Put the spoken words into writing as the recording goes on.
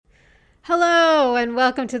Hello, and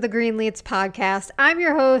welcome to the Green Leads podcast. I'm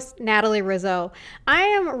your host, Natalie Rizzo. I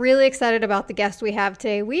am really excited about the guest we have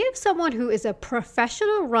today. We have someone who is a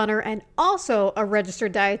professional runner and also a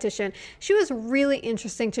registered dietitian. She was really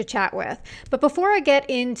interesting to chat with. But before I get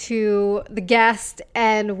into the guest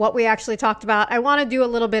and what we actually talked about, I want to do a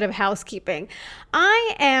little bit of housekeeping.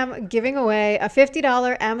 I am giving away a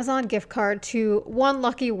 $50 Amazon gift card to one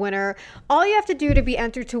lucky winner. All you have to do to be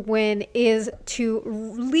entered to win is to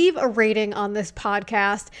leave a rating on this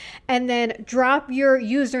podcast and then drop your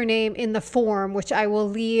username in the form, which I will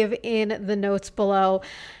leave in the notes below.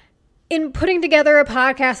 In putting together a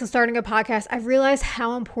podcast and starting a podcast, I've realized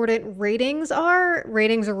how important ratings or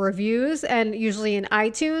reviews, and usually in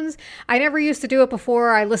iTunes. I never used to do it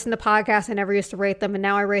before. I listened to podcasts. I never used to rate them, and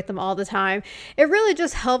now I rate them all the time. It really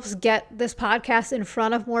just helps get this podcast in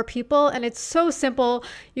front of more people, and it's so simple.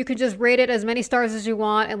 You can just rate it as many stars as you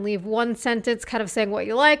want and leave one sentence kind of saying what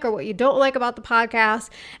you like or what you don't like about the podcast,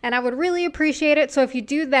 and I would really appreciate it. So if you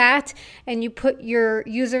do that and you put your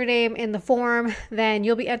username in the form, then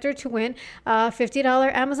you'll be entered to win a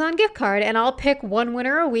 $50 Amazon gift card, and I'll pick one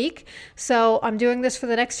winner a week. So I'm doing this for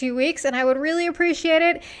the next few weeks, and I would really appreciate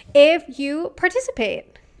it if you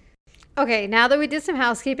participate. Okay, now that we did some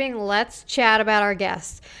housekeeping, let's chat about our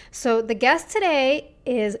guest. So the guest today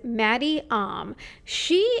is Maddie Ahm.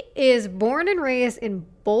 She is born and raised in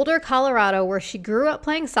Boulder, Colorado, where she grew up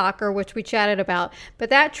playing soccer, which we chatted about,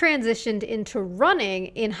 but that transitioned into running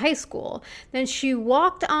in high school. Then she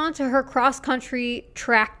walked on to her cross-country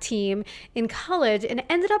track team in college and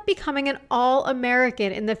ended up becoming an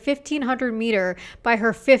All-American in the 1500 meter by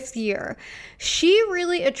her fifth year. She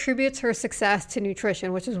really attributes her success to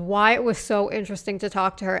nutrition, which is why it was so interesting to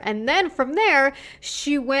talk to her. And then from there,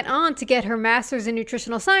 she went on to get her master's in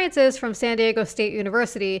nutritional sciences from San Diego State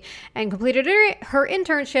University and completed her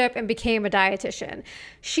internship and became a dietitian.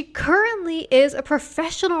 She currently is a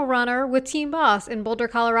professional runner with Team Boss in Boulder,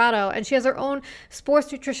 Colorado, and she has her own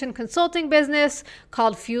sports nutrition consulting business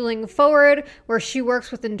called Fueling Forward, where she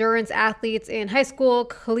works with endurance athletes in high school,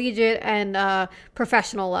 collegiate, and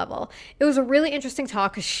professional level. It was a really interesting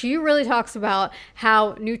talk because she really talks about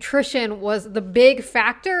how nutrition was the big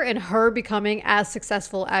factor in her becoming as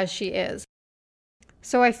successful as she is.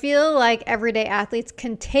 So I feel like everyday athletes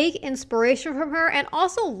can take inspiration from her and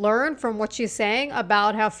also learn from what she's saying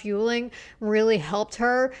about how fueling really helped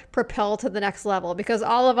her propel to the next level, because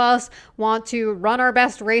all of us want to run our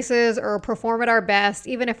best races or perform at our best,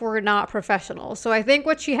 even if we're not professionals. So I think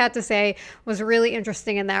what she had to say was really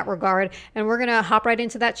interesting in that regard. And we're going to hop right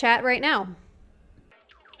into that chat right now.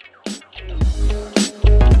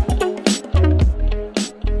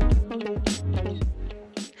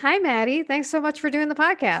 Hi, Maddie. Thanks so much for doing the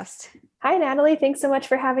podcast. Hi, Natalie. Thanks so much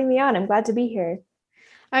for having me on. I'm glad to be here.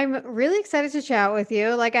 I'm really excited to chat with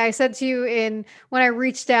you. Like I said to you when I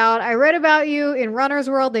reached out, I read about you in Runner's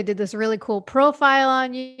World. They did this really cool profile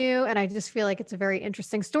on you, and I just feel like it's a very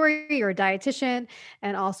interesting story. You're a dietitian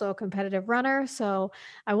and also a competitive runner. So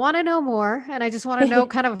I want to know more, and I just want to know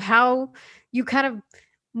kind of how you kind of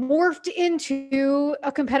morphed into a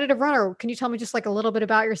competitive runner. Can you tell me just like a little bit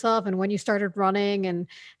about yourself and when you started running and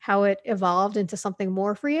how it evolved into something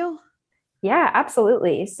more for you? Yeah,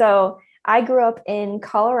 absolutely. So I grew up in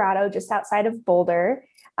Colorado, just outside of Boulder.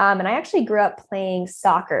 And I actually grew up playing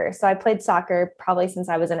soccer. So I played soccer probably since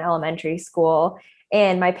I was in elementary school.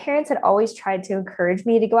 And my parents had always tried to encourage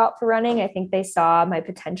me to go out for running. I think they saw my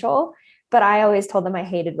potential. But I always told them I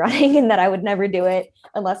hated running and that I would never do it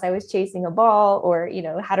unless I was chasing a ball or,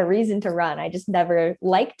 had a reason to run. I just never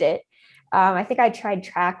liked it. I think I tried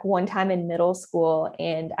track one time in middle school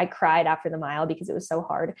and I cried after the mile because it was so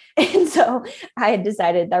hard. And so I had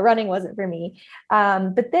decided that running wasn't for me.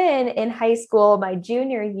 But then in high school, my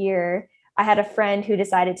junior year, I had a friend who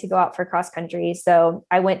decided to go out for cross country. So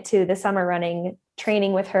I went to the summer running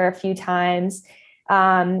training with her a few times.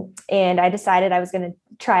 And I decided I was going to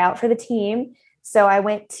try out for the team. So I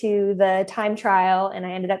went to the time trial and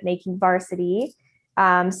I ended up making varsity.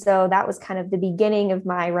 So that was kind of the beginning of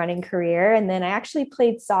my running career. And then I actually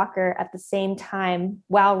played soccer at the same time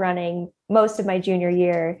while running most of my junior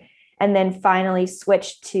year, and then finally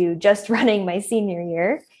switched to just running my senior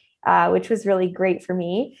year, which was really great for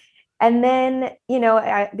me. And then,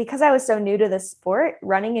 because I was so new to the sport,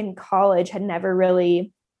 running in college had never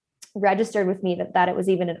really registered with me that it was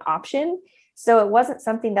even an option. So it wasn't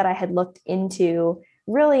something that I had looked into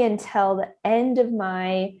really until the end of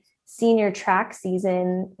my senior track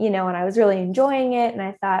season, and I was really enjoying it. And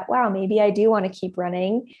I thought, wow, maybe I do want to keep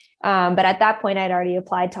running. But at that point, I'd already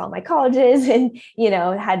applied to all my colleges and,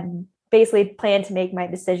 had basically planned to make my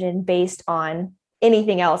decision based on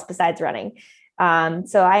anything else besides running.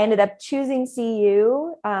 So I ended up choosing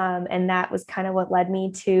CU, and that was kind of what led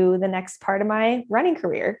me to the next part of my running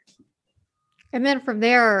career. And then from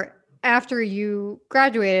there, after you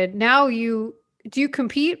graduated, now do you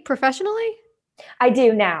compete professionally? I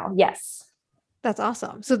do now, yes. That's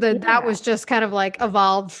awesome. So that Yeah. was just kind of like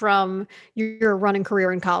evolved from your running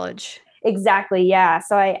career in college. Exactly. Yeah.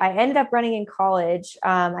 So I ended up running in college.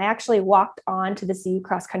 I actually walked on to the CU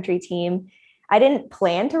cross country team. I didn't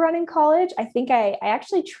plan to run in college. I think I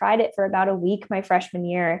actually tried it for about a week my freshman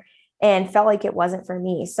year and felt like it wasn't for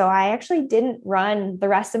me. So I actually didn't run the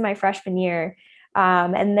rest of my freshman year.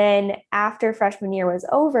 And then after freshman year was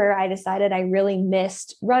over, I decided I really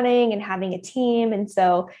missed running and having a team. And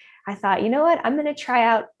so I thought, you know what, I'm going to try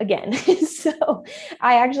out again. So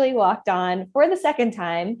I actually walked on for the second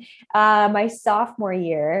time my sophomore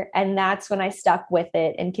year. And that's when I stuck with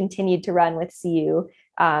it and continued to run with CU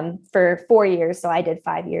for 4 years. So I did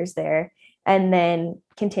 5 years there and then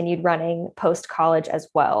continued running post college as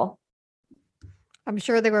well. I'm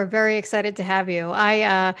sure they were very excited to have you.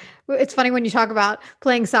 It's funny when you talk about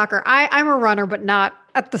playing soccer. I'm a runner, but not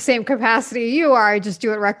at the same capacity you are. I just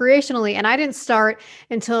do it recreationally. And I didn't start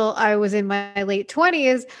until I was in my late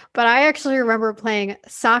 20s, but I actually remember playing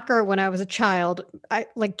soccer when I was a child. I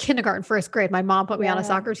like kindergarten, first grade. My mom put me on a Yeah.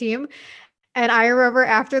 soccer team. And I remember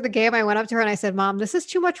after the game, I went up to her and I said, Mom, this is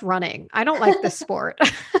too much running. I don't like this sport.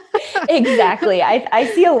 Exactly.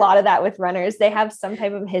 I see a lot of that with runners. They have some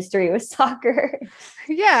type of history with soccer.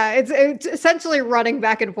 Yeah, it's essentially running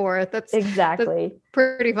back and forth. That's Exactly.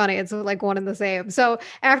 pretty funny. It's like one and the same. So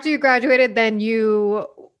after you graduated, then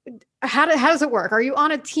how does it work? Are you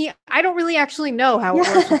on a team? I don't really actually know how it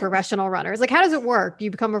works with Yeah. professional runners. Like, how does it work? You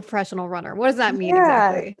become a professional runner. What does that mean Yeah.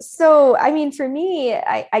 exactly? So, I mean, for me,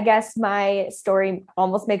 I guess my story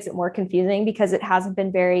almost makes it more confusing because it hasn't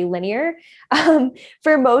been very linear. Um,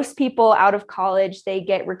 for most people out of college, they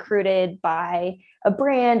get recruited by a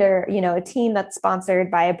brand or, a team that's sponsored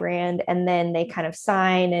by a brand, and then they kind of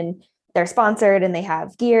sign and they're sponsored and they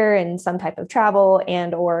have gear and some type of travel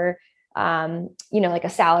and or like a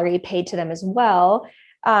salary paid to them as well.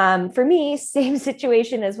 For me, same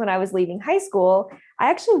situation as when I was leaving high school. I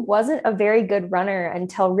actually wasn't a very good runner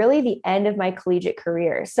until really the end of my collegiate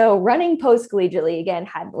career. So running post collegiately again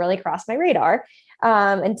hadn't really crossed my radar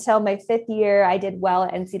until my fifth year. I did well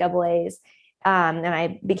at NCAA's. And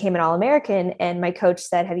I became an All American. And my coach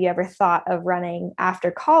said, "Have you ever thought of running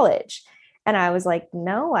after college?" And I was like,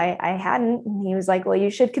 "No, I hadn't." And he was like, "Well, you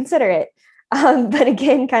should consider it." But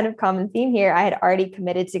again, kind of common theme here. I had already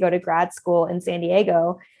committed to go to grad school in San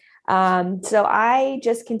Diego. So I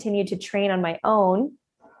just continued to train on my own.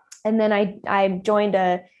 And then I joined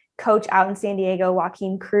a coach out in San Diego,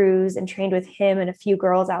 Joaquin Cruz, and trained with him and a few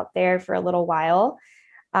girls out there for a little while.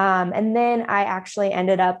 And then I actually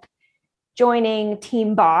ended up joining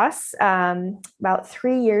Team Boss about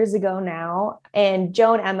 3 years ago now. And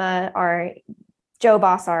Joe and Emma are Joe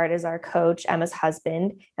Bossard is our coach, Emma's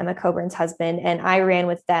husband, Emma Coburn's husband, and I ran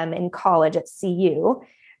with them in college at CU.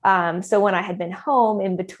 So when I had been home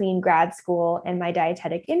in between grad school and my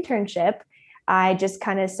dietetic internship, I just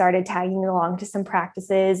kind of started tagging along to some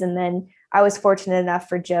practices. And then I was fortunate enough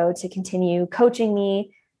for Joe to continue coaching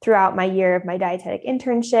me throughout my year of my dietetic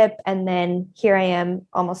internship. And then here I am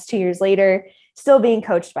almost 2 years later, still being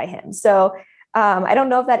coached by him. So I don't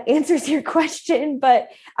know if that answers your question, but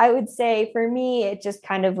I would say for me, it just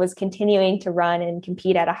kind of was continuing to run and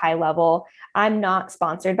compete at a high level. I'm not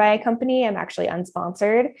sponsored by a company. I'm actually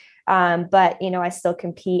unsponsored. But, I still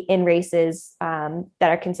compete in races that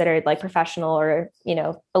are considered like professional or,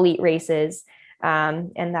 elite races.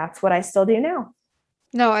 And that's what I still do now.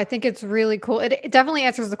 No, I think it's really cool. It definitely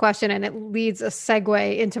answers the question and it leads a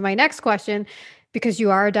segue into my next question because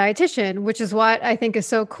you are a dietitian, which is what I think is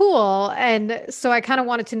so cool. And so I kind of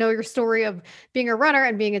wanted to know your story of being a runner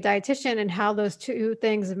and being a dietitian and how those two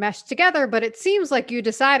things mesh together. But it seems like you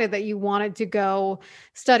decided that you wanted to go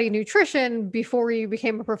study nutrition before you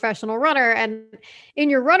became a professional runner. And in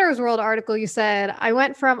your Runner's World article, you said, I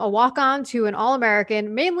went from a walk on to an All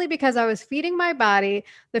American mainly because I was feeding my body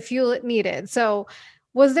the fuel it needed. So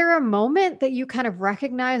was there a moment that you kind of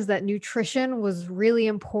recognized that nutrition was really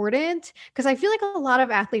important? Because I feel like a lot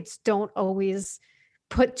of athletes don't always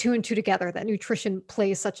put two and two together that nutrition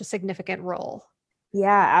plays such a significant role.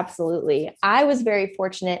 Yeah, absolutely. I was very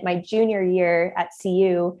fortunate. My junior year at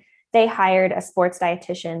CU, they hired a sports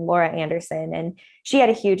dietitian, Laura Anderson, and she had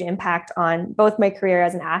a huge impact on both my career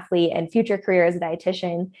as an athlete and future career as a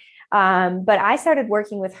dietitian. But I started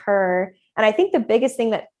working with her. And I think the biggest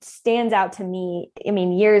thing that stands out to me, I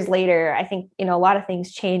mean, years later, I think, a lot of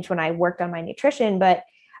things changed when I worked on my nutrition, but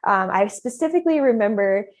I specifically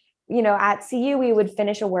remember at CU, we would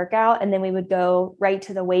finish a workout and then we would go right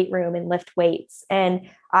to the weight room and lift weights. And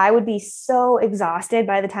I would be so exhausted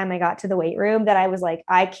by the time I got to the weight room that I was like,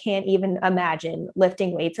 I can't even imagine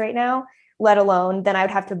lifting weights right now, let alone then I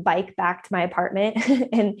would have to bike back to my apartment.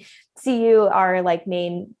 And CU, our like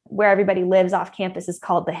main, where everybody lives off campus, is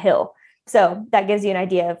called the Hill. So that gives you an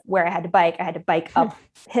idea of where I had to bike. I had to bike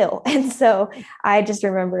uphill. And so I just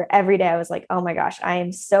remember every day I was like, oh my gosh, I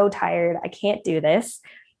am so tired. I can't do this.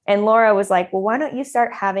 And Laura was like, well, why don't you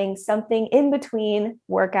start having something in between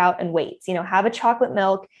workout and weights? Have a chocolate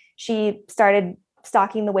milk. She started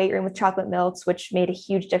stocking the weight room with chocolate milks, which made a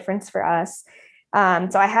huge difference for us.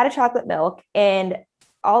 So I had a chocolate milk, and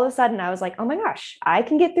all of a sudden I was like, oh my gosh, I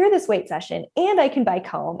can get through this weight session and I can bike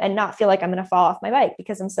home and not feel like I'm going to fall off my bike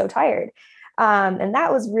because I'm so tired. And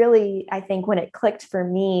that was really, I think, when it clicked for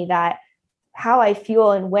me that how I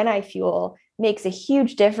fuel and when I fuel makes a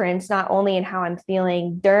huge difference, not only in how I'm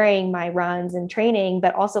feeling during my runs and training,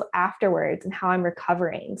 but also afterwards and how I'm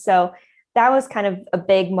recovering. So that was kind of a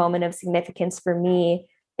big moment of significance for me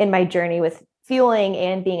in my journey with fueling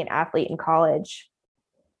and being an athlete in college.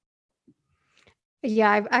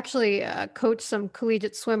 Yeah, I've actually coached some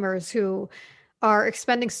collegiate swimmers who are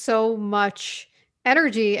expending so much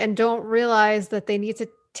energy and don't realize that they need to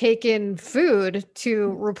take in food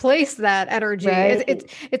to replace that energy. Right.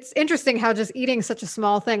 It's interesting how just eating such a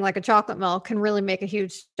small thing like a chocolate milk can really make a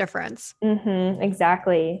huge difference.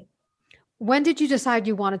 Exactly. When did you decide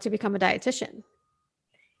you wanted to become a dietitian?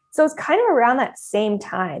 So it's kind of around that same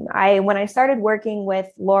time. When I started working with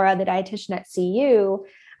Laura, the dietitian at CU,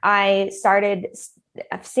 I started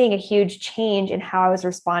seeing a huge change in how I was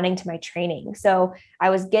responding to my training. So I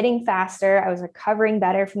was getting faster. I was recovering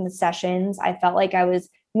better from the sessions. I felt like I was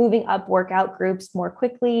moving up workout groups more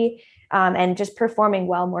quickly, and just performing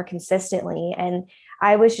well more consistently. And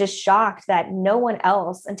I was just shocked that no one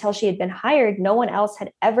else, until she had been hired, no one else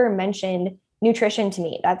had ever mentioned nutrition to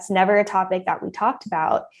me. That's never a topic that we talked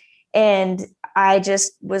about. And I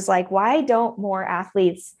just was like, why don't more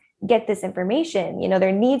athletes get this information?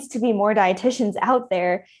 There needs to be more dietitians out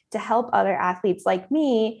there to help other athletes like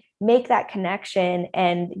me make that connection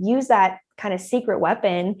and use that kind of secret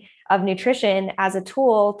weapon of nutrition as a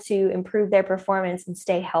tool to improve their performance and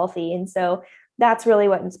stay healthy. And so that's really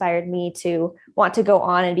what inspired me to want to go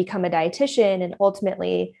on and become a dietitian, and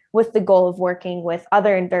ultimately with the goal of working with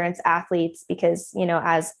other endurance athletes, because,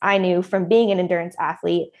 as I knew from being an endurance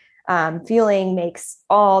athlete, fueling makes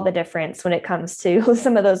all the difference when it comes to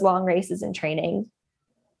some of those long races and training.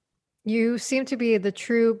 You seem to be the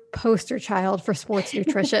true poster child for sports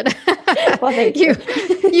nutrition. Well, thank you.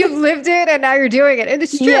 You've lived it and now you're doing it. And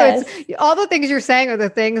it's true. Yes. It's all the things you're saying are the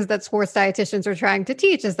things that sports dietitians are trying to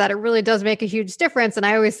teach, is that it really does make a huge difference. And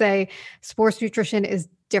I always say sports nutrition is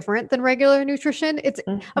different than regular nutrition. It's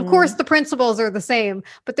of course the principles are the same,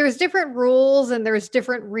 but there's different rules and there's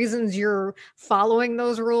different reasons you're following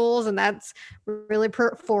those rules, and that's really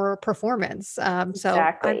for performance.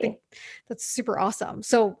 Exactly. I think that's super awesome.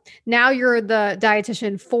 So now you're the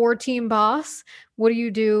dietitian for Team Boss. What do you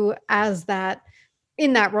do as that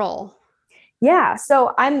in that role? Yeah,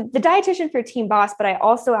 so I'm the dietitian for Team Boss, but I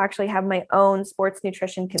also actually have my own sports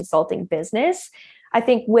nutrition consulting business. I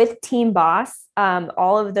think with Team Boss,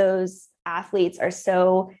 all of those athletes are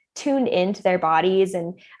so tuned into their bodies.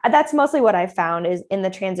 And that's mostly what I found is in the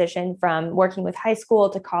transition from working with high school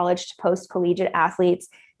to college to post-collegiate athletes.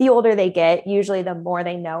 The older they get, usually the more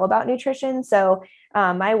they know about nutrition. So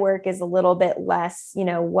my work is a little bit less,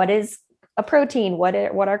 what is a protein? What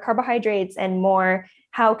are carbohydrates? And more,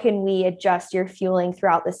 how can we adjust your fueling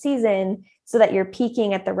throughout the season so that you're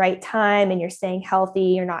peaking at the right time and you're staying healthy,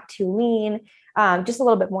 you're not too lean, just a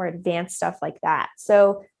little bit more advanced stuff like that.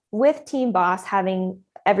 So with Team Boss, having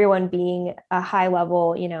everyone being a high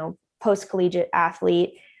level, post-collegiate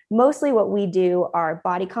athlete, mostly what we do are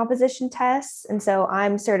body composition tests. And so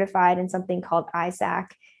I'm certified in something called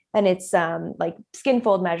ISAC, and it's like skin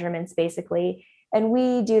fold measurements basically. And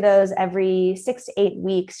we do those every 6 to 8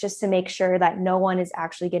 weeks just to make sure that no one is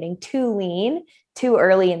actually getting too lean too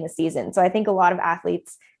early in the season. So I think a lot of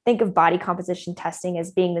athletes think of body composition testing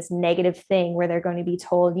as being this negative thing where they're going to be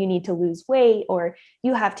told you need to lose weight or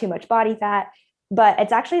you have too much body fat. But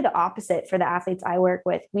it's actually the opposite for the athletes I work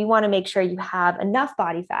with. We want to make sure you have enough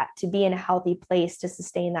body fat to be in a healthy place to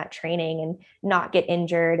sustain that training and not get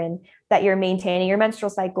injured, and that you're maintaining your menstrual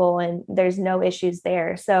cycle and there's no issues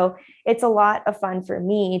there. So it's a lot of fun for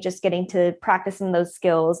me just getting to practice some of those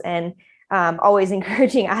skills, and always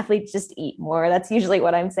encouraging athletes just to eat more. That's usually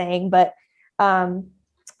what I'm saying. But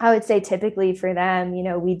I would say typically for them,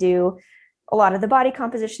 we do a lot of the body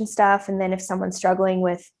composition stuff. And then if someone's struggling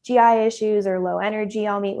with GI issues or low energy,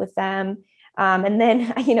 I'll meet with them. And then,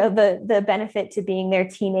 the benefit to being their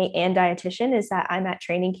teammate and dietitian is that I'm at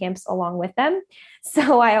training camps along with them.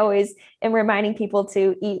 So I always am reminding people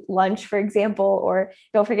to eat lunch, for example, or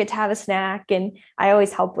don't forget to have a snack. And I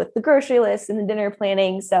always help with the grocery list and the dinner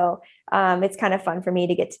planning. So it's kind of fun for me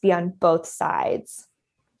to get to be on both sides.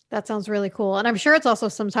 That sounds really cool. And I'm sure it's also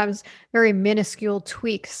sometimes very minuscule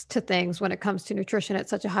tweaks to things when it comes to nutrition at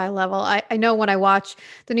such a high level. I know when I watch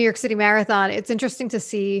the New York City Marathon, it's interesting to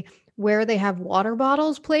see where they have water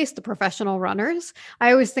bottles placed, the professional runners.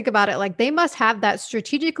 I always think about it like they must have that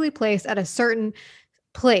strategically placed at a certain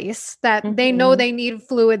place that they know they need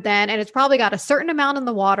fluid then, and it's probably got a certain amount in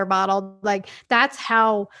the water bottle. Like that's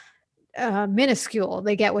how minuscule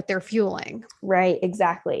they get with their fueling. Right,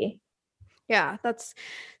 exactly. Yeah, that's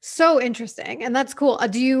so interesting. And that's cool.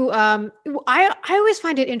 Do you, I always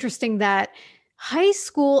find it interesting that high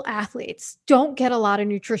school athletes don't get a lot of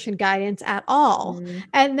nutrition guidance at all.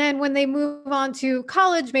 And then when they move on to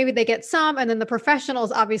college, maybe they get some, and then the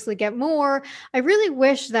professionals obviously get more. I really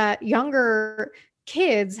wish that younger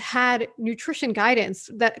kids had nutrition guidance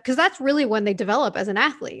because that's really when they develop as an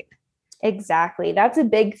athlete. Exactly. That's a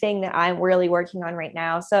big thing that I'm really working on right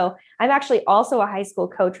now. So I'm actually also a high school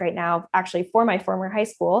coach right now, actually for my former high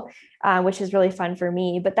school, which is really fun for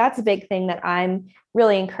me. But that's a big thing that I'm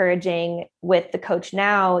really encouraging with the coach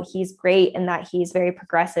now. He's great in that he's very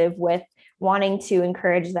progressive with wanting to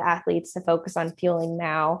encourage the athletes to focus on fueling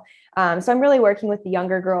now. So I'm really working with the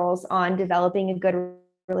younger girls on developing a good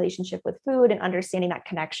relationship with food and understanding that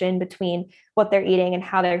connection between what they're eating and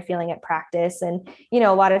how they're feeling at practice. And, a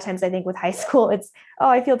lot of times I think with high school, it's, oh,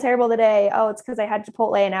 I feel terrible today. Oh, it's because I had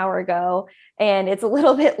Chipotle an hour ago. And it's a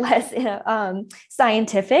little bit less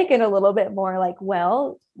scientific and a little bit more like,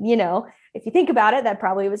 well, if you think about it, that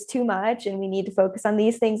probably was too much and we need to focus on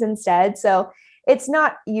these things instead. So it's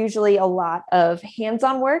not usually a lot of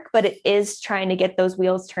hands-on work, but it is trying to get those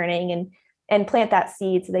wheels turning and plant that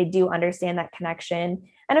seed so they do understand that connection.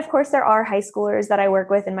 And of course, there are high schoolers that I work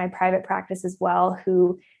with in my private practice as well,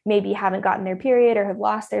 who maybe haven't gotten their period or have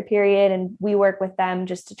lost their period. And we work with them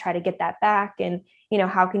just to try to get that back. And,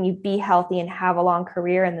 how can you be healthy and have a long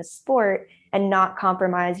career in the sport and not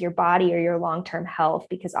compromise your body or your long-term health?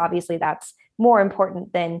 Because obviously that's more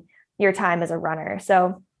important than your time as a runner.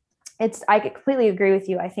 So I completely agree with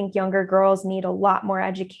you. I think younger girls need a lot more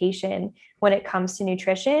education when it comes to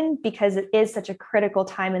nutrition because it is such a critical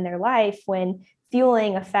time in their life when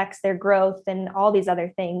fueling affects their growth and all these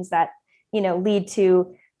other things that, lead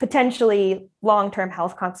to potentially long-term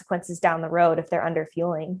health consequences down the road if they're under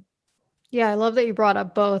fueling. Yeah, I love that you brought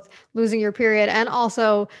up both losing your period and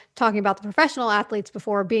also talking about the professional athletes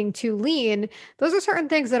before being too lean. Those are certain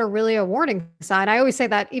things that are really a warning sign. I always say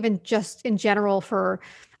that even just in general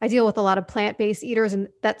I deal with a lot of plant-based eaters and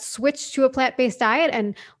that switch to a plant-based diet.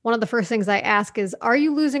 And one of the first things I ask is, are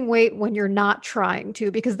you losing weight when you're not trying to?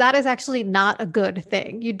 Because that is actually not a good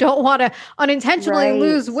thing. You don't want to unintentionally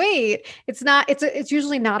lose weight. It's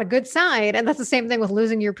usually not a good sign. And that's the same thing with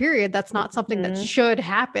losing your period. That's not something that should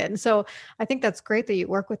happen. So I think that's great that you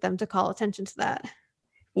work with them to call attention to that.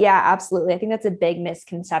 Yeah, absolutely. I think that's a big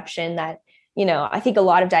misconception that I think a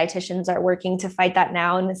lot of dietitians are working to fight that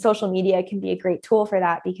now. And social media can be a great tool for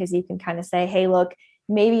that because you can kind of say, hey, look,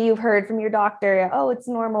 maybe you've heard from your doctor, oh, it's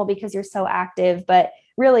normal because you're so active, but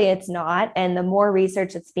really it's not. And the more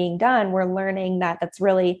research that's being done, we're learning that that's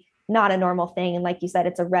really not a normal thing. And like you said,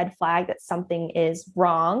 it's a red flag that something is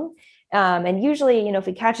wrong. And usually, if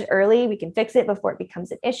we catch it early, we can fix it before it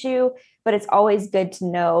becomes an issue. But it's always good to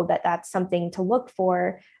know that that's something to look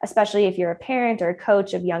for, especially if you're a parent or a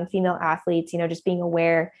coach of young female athletes. Just being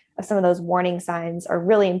aware of some of those warning signs are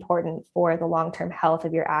really important for the long-term health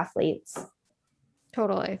of your athletes.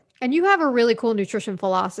 Totally. And you have a really cool nutrition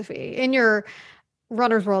philosophy. In your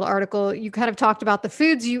Runner's World article, you kind of talked about the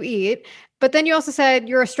foods you eat, but then you also said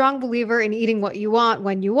you're a strong believer in eating what you want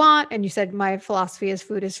when you want. And you said, my philosophy is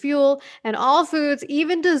food is fuel, and all foods,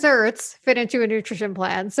 even desserts, fit into a nutrition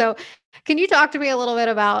plan. So can you talk to me a little bit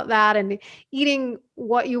about that and eating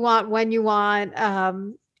what you want when you want,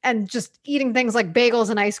 and just eating things like bagels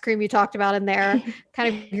and ice cream you talked about in there,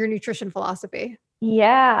 kind of your nutrition philosophy?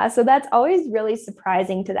 Yeah. So that's always really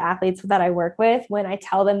surprising to the athletes that I work with when I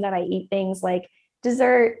tell them that I eat things like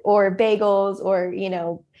dessert or bagels or,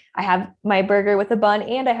 I have my burger with a bun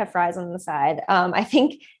and I have fries on the side. I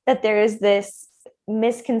think that there is this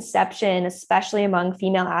misconception, especially among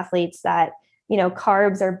female athletes, that,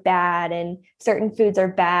 carbs are bad and certain foods are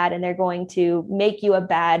bad and they're going to make you a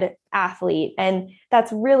bad athlete. And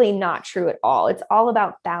that's really not true at all. It's all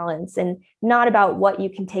about balance and not about what you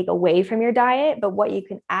can take away from your diet, but what you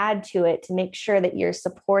can add to it to make sure that you're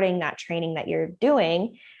supporting that training that you're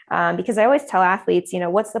doing. Because I always tell athletes,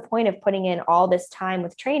 what's the point of putting in all this time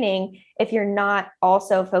with training if you're not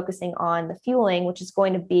also focusing on the fueling, which is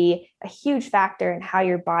going to be a huge factor in how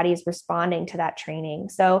your body is responding to that training.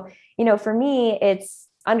 So, for me, it's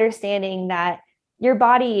understanding that your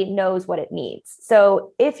body knows what it needs.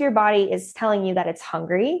 So if your body is telling you that it's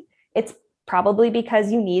hungry, it's probably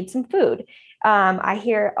because you need some food.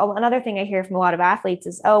 Another thing I hear from a lot of athletes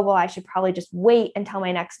is, oh, well, I should probably just wait until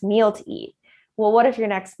my next meal to eat. Well, what if your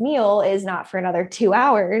next meal is not for another 2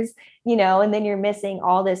 hours, and then you're missing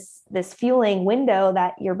all this fueling window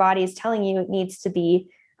that your body is telling you it needs to be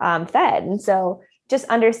fed. And so just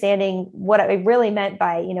understanding what I really meant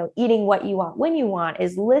by, eating what you want when you want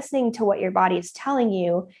is listening to what your body is telling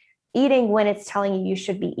you, eating when it's telling you you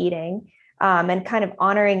should be eating, and kind of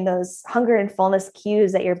honoring those hunger and fullness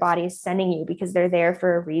cues that your body is sending you because they're there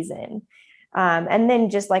for a reason. And then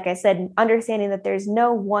just like I said, understanding that there's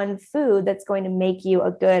no one food that's going to make you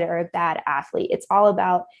a good or a bad athlete. It's all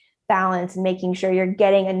about balance and making sure you're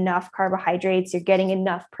getting enough carbohydrates, you're getting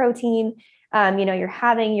enough protein, you're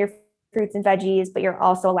having your fruits and veggies, but you're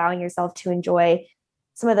also allowing yourself to enjoy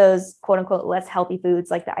some of those quote unquote less healthy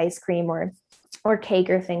foods like the ice cream or cake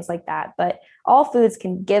or things like that. But all foods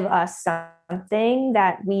can give us something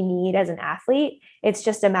that we need as an athlete. It's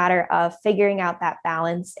just a matter of figuring out that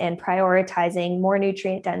balance and prioritizing more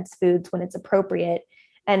nutrient dense foods when it's appropriate,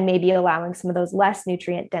 and maybe allowing some of those less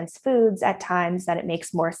nutrient dense foods at times that it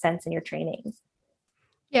makes more sense in your training.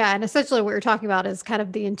 Yeah, and essentially what you're talking about is kind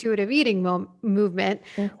of the intuitive eating movement,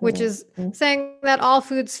 which is saying that all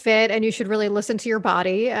foods fit and you should really listen to your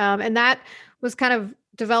body. And that was kind of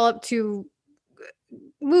developed to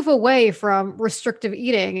move away from restrictive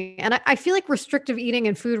eating. And I feel like restrictive eating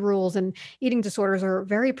and food rules and eating disorders are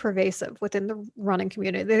very pervasive within the running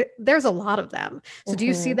community. There's a lot of them. So do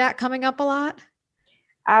you see that coming up a lot?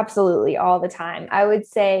 Absolutely, all the time. I would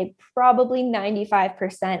say probably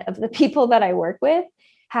 95% of the people that I work with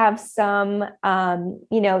have some,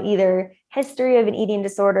 either history of an eating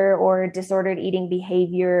disorder or disordered eating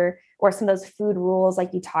behavior, or some of those food rules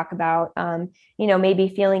like you talk about, maybe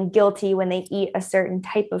feeling guilty when they eat a certain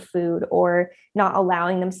type of food, or not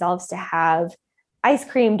allowing themselves to have ice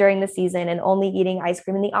cream during the season and only eating ice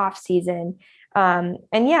cream in the off season.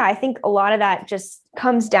 I think a lot of that just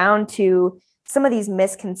comes down to some of these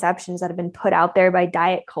misconceptions that have been put out there by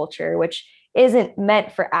diet culture, which isn't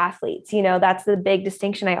meant for athletes. That's the big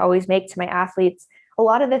distinction I always make to my athletes. A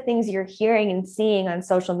lot of the things you're hearing and seeing on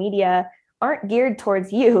social media aren't geared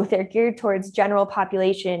towards you. They're geared towards general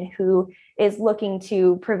population who is looking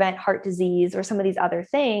to prevent heart disease or some of these other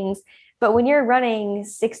things. But when you're running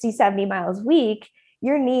 60, 70 miles a week,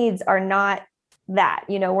 your needs are not that.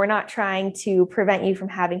 We're not trying to prevent you from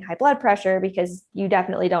having high blood pressure, because you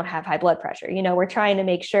definitely don't have high blood pressure. We're trying to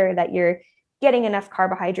make sure that you're getting enough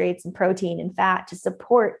carbohydrates and protein and fat to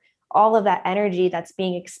support all of that energy that's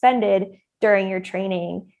being expended during your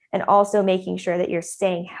training, and also making sure that you're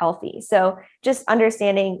staying healthy. So just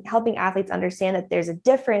helping athletes understand that there's a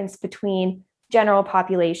difference between general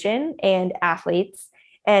population and athletes,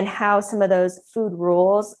 and how some of those food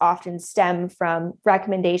rules often stem from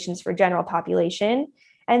recommendations for general population.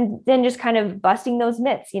 And then just kind of busting those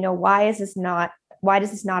myths. Why does this not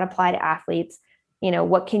apply to athletes?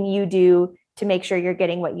 What can you do to make sure you're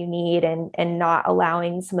getting what you need, and not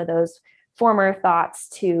allowing some of those former thoughts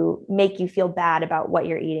to make you feel bad about what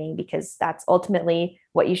you're eating, because that's ultimately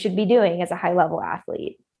what you should be doing as a high level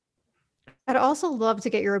athlete. I'd also love to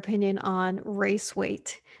get your opinion on race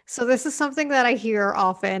weight. So this is something that I hear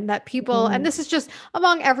often, that people, and this is just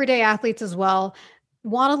among everyday athletes as well,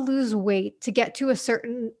 want to lose weight to get to a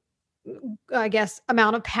certain, I guess,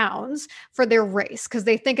 amount of pounds for their race, because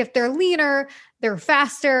they think if they're leaner, they're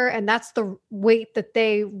faster, and that's the weight that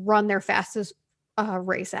they run their fastest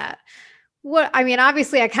race at.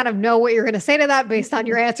 Obviously I kind of know what you're going to say to that based on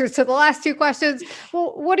your answers to the last two questions.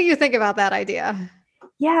 Well, what do you think about that idea?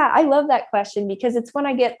 Yeah, I love that question, because it's one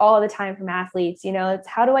I get all the time from athletes. It's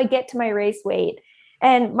how do I get to my race weight?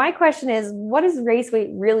 And my question is, what does race weight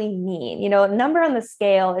really mean? A number on the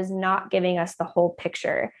scale is not giving us the whole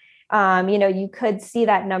picture. You could see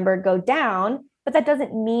that number go down, but that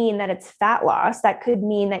doesn't mean that it's fat loss. That could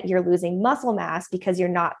mean that you're losing muscle mass because you're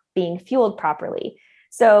not being fueled properly.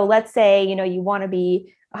 So let's say, you want to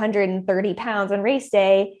be 130 pounds on race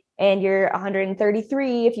day, and you're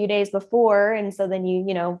 133 a few days before. And so then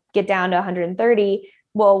you get down to 130.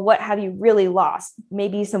 well, what have you really lost?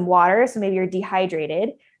 Maybe some water. So maybe you're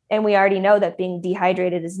dehydrated. And we already know that being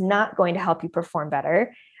dehydrated is not going to help you perform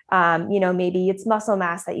better. Maybe it's muscle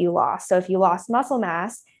mass that you lost. So if you lost muscle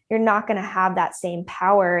mass, you're not going to have that same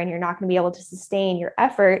power and you're not going to be able to sustain your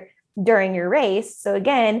effort during your race. So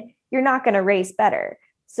again, you're not going to race better.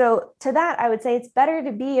 So to that, I would say it's better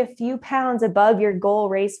to be a few pounds above your goal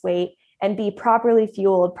race weight and be properly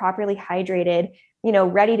fueled, properly hydrated,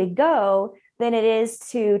 ready to go, than it is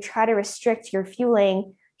to try to restrict your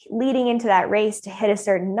fueling leading into that race to hit a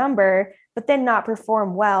certain number, but then not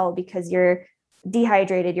perform well because you're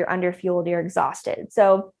dehydrated, you're underfueled, you're exhausted.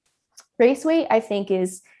 So race weight, I think,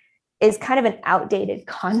 is kind of an outdated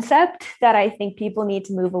concept that I think people need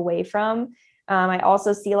to move away from. I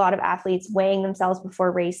also see a lot of athletes weighing themselves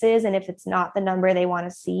before races, and if it's not the number they want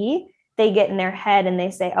to see, they get in their head and they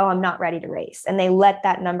say, oh, I'm not ready to race. And they let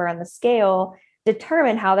that number on the scale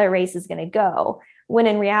determine how their race is going to go. When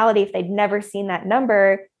in reality, if they'd never seen that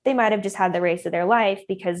number, they might have just had the race of their life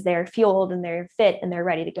because they're fueled and they're fit and they're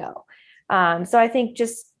ready to go. So I think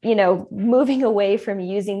just, moving away from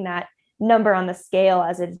using that number on the scale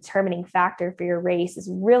as a determining factor for your race is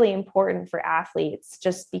really important for athletes,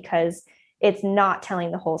 just because it's not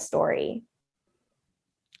telling the whole story.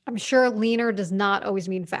 I'm sure leaner does not always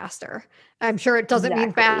mean faster. I'm sure it doesn't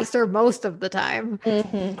mean faster most of the time.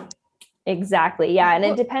 Mm-hmm. Exactly. Yeah. And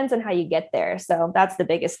it depends on how you get there. So that's the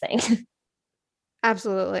biggest thing.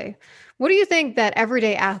 Absolutely. What do you think that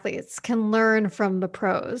everyday athletes can learn from the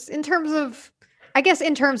pros in terms of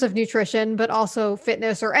nutrition, but also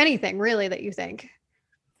fitness or anything really that you think?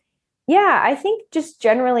 Yeah, I think just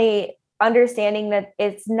generally understanding that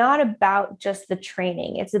it's not about just the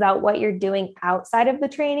training. It's about what you're doing outside of the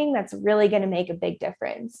training that's really going to make a big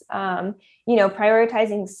difference.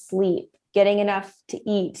 Prioritizing sleep, getting enough to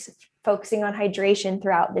eat, focusing on hydration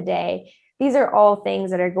throughout the day. These are all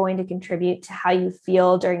things that are going to contribute to how you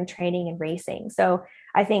feel during training and racing. So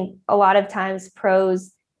I think a lot of times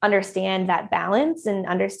pros understand that balance and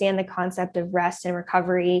understand the concept of rest and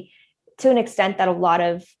recovery to an extent that a lot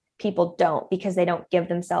of people don't, because they don't give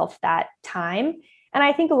themselves that time. And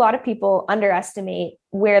I think a lot of people underestimate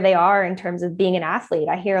where they are in terms of being an athlete.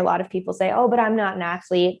 I hear a lot of people say, oh, but I'm not an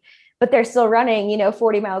athlete, but they're still running,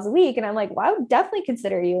 40 miles a week. And I'm like, well, I would definitely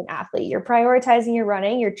consider you an athlete. You're prioritizing your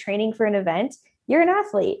running, you're training for an event, you're an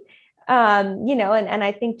athlete. And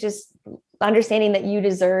I think just understanding that you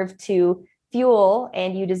deserve to fuel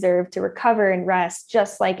and you deserve to recover and rest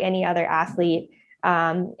just like any other athlete.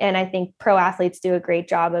 And I think pro athletes do a great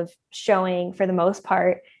job of showing, for the most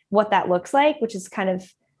part, what that looks like, which is kind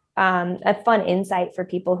of a fun insight for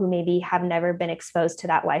people who maybe have never been exposed to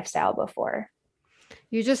that lifestyle before.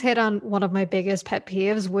 You just hit on one of my biggest pet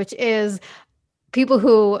peeves, which is people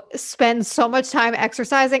who spend so much time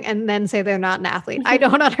exercising and then say they're not an athlete. I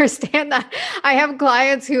don't understand that. I have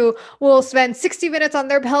clients who will spend 60 minutes on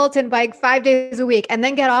their Peloton bike 5 days a week and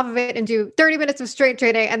then get off of it and do 30 minutes of strength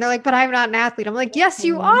training. And they're like, but I'm not an athlete. I'm like, yes,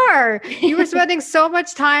 you are. You were spending so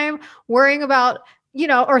much time worrying about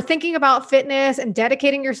or thinking about fitness and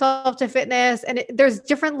dedicating yourself to fitness. And there's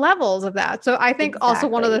different levels of that. So I think also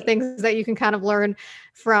one of the things that you can kind of learn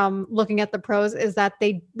from looking at the pros is that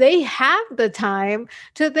they have the time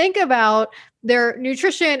to think about their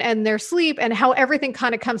nutrition and their sleep and how everything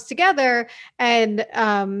kind of comes together. And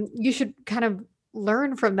you should kind of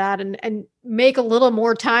learn from that and make a little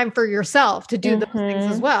more time for yourself to do those things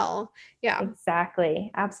as well. Yeah,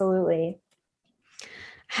 exactly. Absolutely.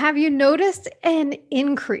 Have you noticed an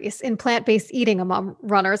increase in plant-based eating among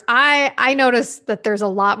runners? I noticed that there's a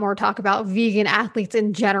lot more talk about vegan athletes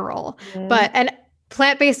in general, and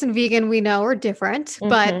plant-based and vegan we know are different,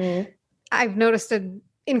 but I've noticed an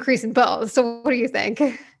increase in both. So what do you think?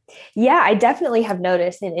 Yeah, I definitely have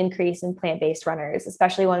noticed an increase in plant-based runners,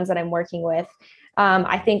 especially ones that I'm working with.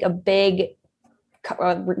 I think a big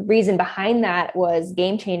reason behind that was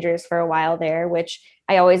Game Changers for a while there, which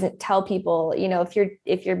I always tell people,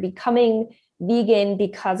 if you're becoming vegan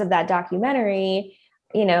because of that documentary,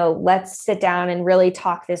 let's sit down and really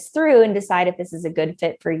talk this through and decide if this is a good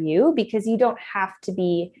fit for you, because you don't have to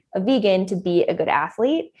be a vegan to be a good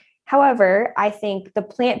athlete. However, I think the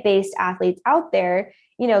plant-based athletes out there,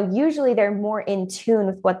 usually they're more in tune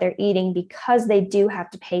with what they're eating because they do have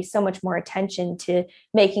to pay so much more attention to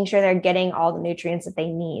making sure they're getting all the nutrients that they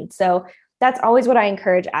need. So that's always what I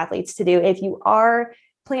encourage athletes to do. If you are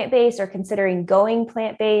plant-based or considering going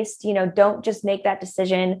plant-based, don't just make that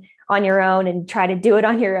decision on your own and try to do it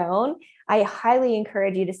on your own. I highly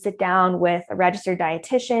encourage you to sit down with a registered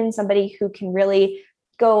dietitian, somebody who can really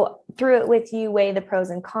go through it with you, weigh the pros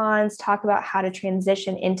and cons, talk about how to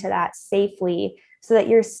transition into that safely, so that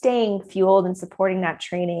you're staying fueled and supporting that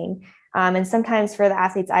training. And sometimes for the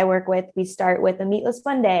athletes I work with, we start with a meatless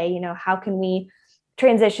Monday. How can we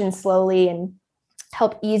transition slowly and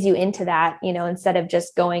help ease you into that, instead of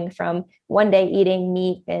just going from one day eating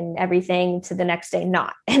meat and everything to the next day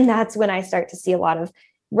not. And that's when I start to see a lot of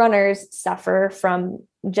runners suffer from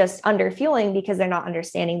just under fueling because they're not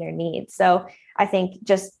understanding their needs. So I think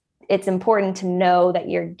just it's important to know that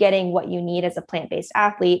you're getting what you need as a plant-based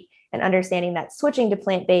athlete, and understanding that switching to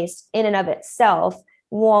plant-based in and of itself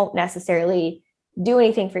won't necessarily do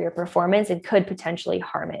anything for your performance and could potentially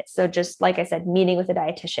harm it. So just like I said, meeting with a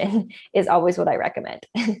dietitian is always what I recommend.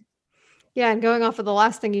 Yeah. And going off of the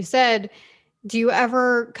last thing you said, do you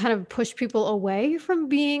ever kind of push people away from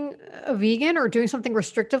being a vegan or doing something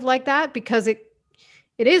restrictive like that? Because it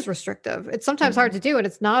is restrictive. It's sometimes hard to do, and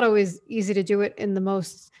it's not always easy to do it in the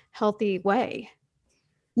most healthy way.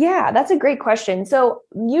 Yeah, that's a great question. So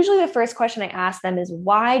usually the first question I ask them is,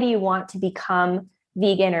 why do you want to become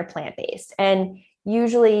vegan or plant-based? And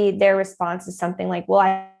usually their response is something like, well,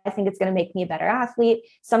 I think it's going to make me a better athlete.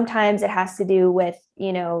 Sometimes it has to do with,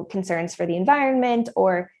 concerns for the environment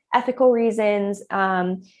or ethical reasons.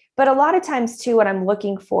 But a lot of times too, what I'm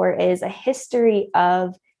looking for is a history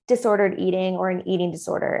of disordered eating or an eating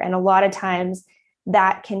disorder. And a lot of times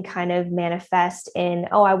that can kind of manifest in,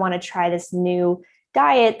 oh, I want to try this new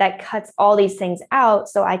diet that cuts all these things out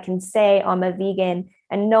so I can say I'm a vegan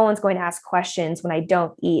and no one's going to ask questions when I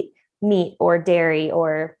don't eat meat or dairy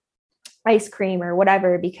or ice cream or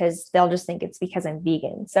whatever, because they'll just think it's because I'm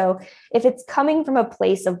vegan. So if it's coming from a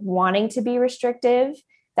place of wanting to be restrictive,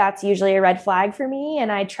 that's usually a red flag for me.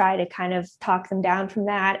 And I try to kind of talk them down from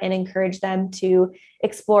that and encourage them to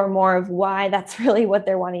explore more of why that's really what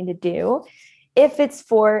they're wanting to do. If it's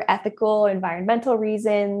for ethical or environmental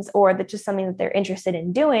reasons, or that's just something that they're interested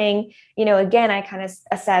in doing, again, I kind of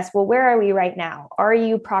assess, well, where are we right now? Are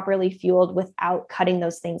you properly fueled without cutting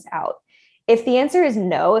those things out? If the answer is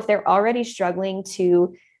no, if they're already struggling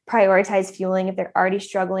to prioritize fueling, if they're already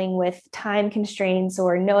struggling with time constraints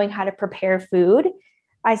or knowing how to prepare food,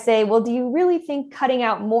 I say, well, do you really think cutting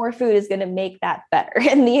out more food is going to make that better?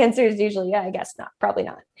 And the answer is usually, yeah, I guess not, probably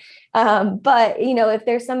not. But, if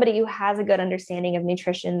there's somebody who has a good understanding of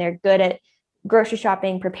nutrition, they're good at grocery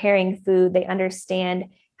shopping, preparing food, they understand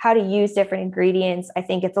how to use different ingredients, I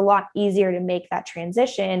think it's a lot easier to make that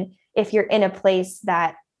transition if you're in a place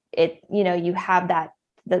that you have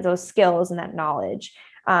those skills and that knowledge.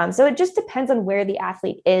 So it just depends on where the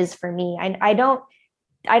athlete is for me. I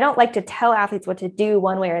don't like to tell athletes what to do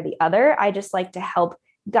one way or the other. I just like to help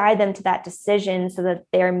guide them to that decision so that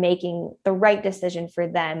they're making the right decision for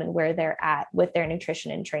them and where they're at with their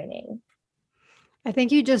nutrition and training. I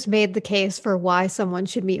think you just made the case for why someone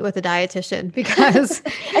should meet with a dietitian, because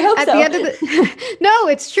I hope at so. the end of the no,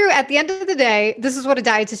 it's true. At the end of the day, this is what a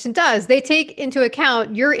dietitian does. They take into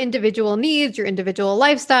account your individual needs, your individual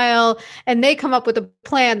lifestyle, and they come up with a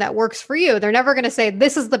plan that works for you. They're never going to say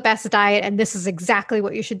this is the best diet and this is exactly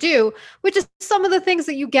what you should do, which is some of the things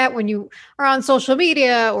that you get when you are on social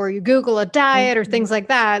media or you Google a diet or things like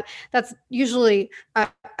that. That's usually a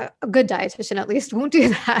good dietitian, at least, won't do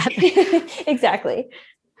that. Exactly.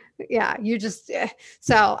 Yeah,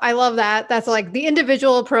 so I love that. That's like the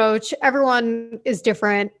individual approach. Everyone is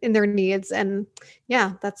different in their needs. And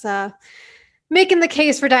yeah, that's making the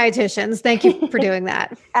case for dietitians. Thank you for doing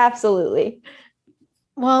that. Absolutely.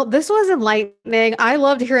 Well, this was enlightening. I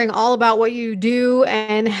loved hearing all about what you do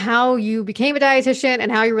and how you became a dietitian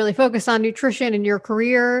and how you really focus on nutrition in your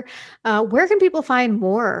career. Where can people find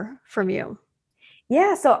more from you?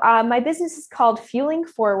 Yeah, so my business is called Fueling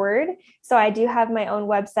Forward. So I do have my own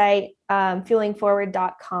website,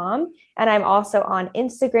 fuelingforward.com. And I'm also on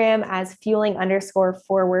Instagram as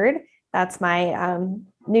fueling_forward. That's my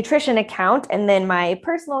nutrition account. And then my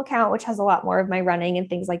personal account, which has a lot more of my running and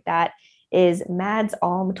things like that, is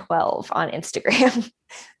madsalm12 on Instagram.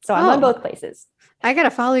 So I'm on both places. I got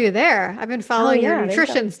to follow you there. I've been following your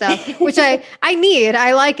nutrition stuff, which I need.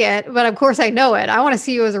 I like it, but of course I know it. I want to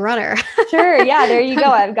see you as a runner. Sure. Yeah, there you go.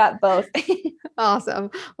 I've got both.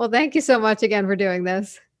 Awesome. Well, thank you so much again for doing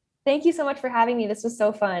this. Thank you so much for having me. This was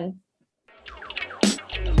so fun.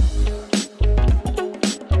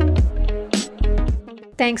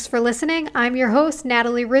 Thanks for listening. I'm your host,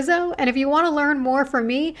 Natalie Rizzo. And if you want to learn more from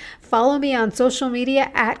me, follow me on social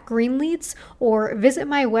media at Greenleats or visit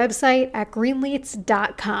my website at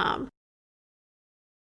greenleats.com.